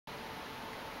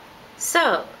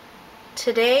So,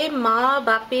 today Ma,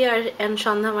 Bapi, and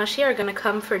Sandhya are gonna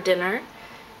come for dinner,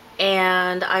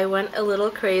 and I went a little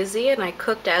crazy and I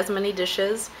cooked as many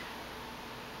dishes.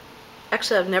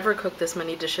 Actually, I've never cooked this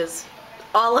many dishes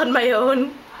all on my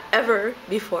own ever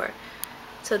before.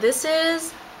 So this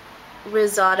is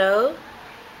risotto,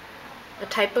 a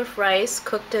type of rice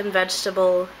cooked in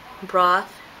vegetable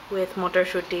broth with motor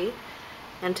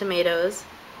and tomatoes.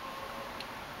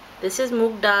 This is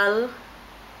moog dal,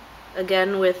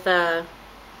 again with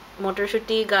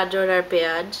motor-shuti, gajar or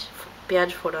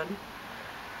piyaj foran.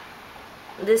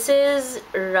 This is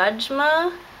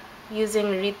rajma using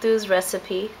Ritu's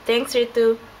recipe. Thanks,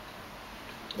 Ritu.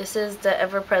 This is the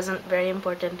ever-present, very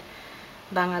important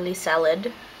Bangali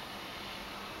salad.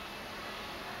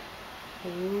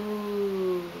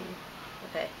 Ooh.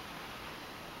 Okay.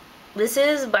 This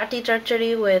is bati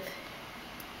chorchori with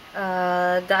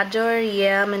gajar,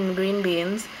 yam, and green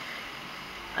beans.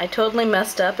 I totally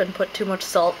messed up and put too much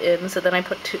salt in, so then I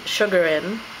put sugar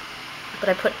in. But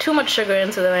I put too much sugar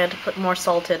in, so then I had to put more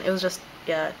salt in. It was just,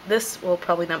 yeah, this will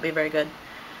probably not be very good.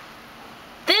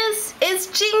 This is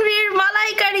chingri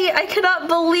malai curry! I cannot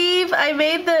believe I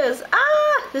made this!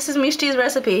 Ah! This is Mishti's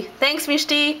recipe. Thanks,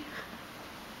 Mishti!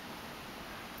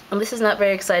 And this is not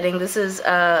very exciting. This is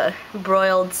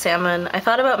broiled salmon. I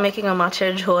thought about making a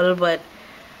macher jhol, but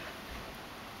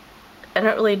I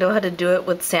don't really know how to do it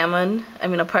with salmon. I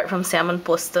mean, apart from salmon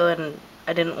posto, and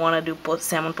I didn't want to do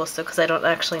salmon posto because I don't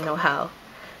actually know how.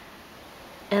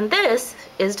 And this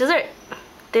is dessert.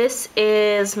 This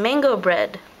is mango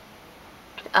bread.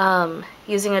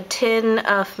 Using a tin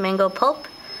of mango pulp,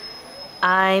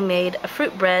 I made a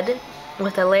fruit bread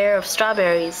with a layer of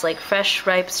strawberries, like fresh,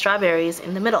 ripe strawberries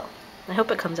in the middle. I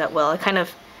hope it comes out well. I kind of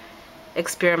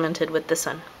experimented with this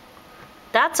one.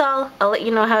 That's all. I'll let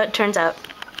you know how it turns out.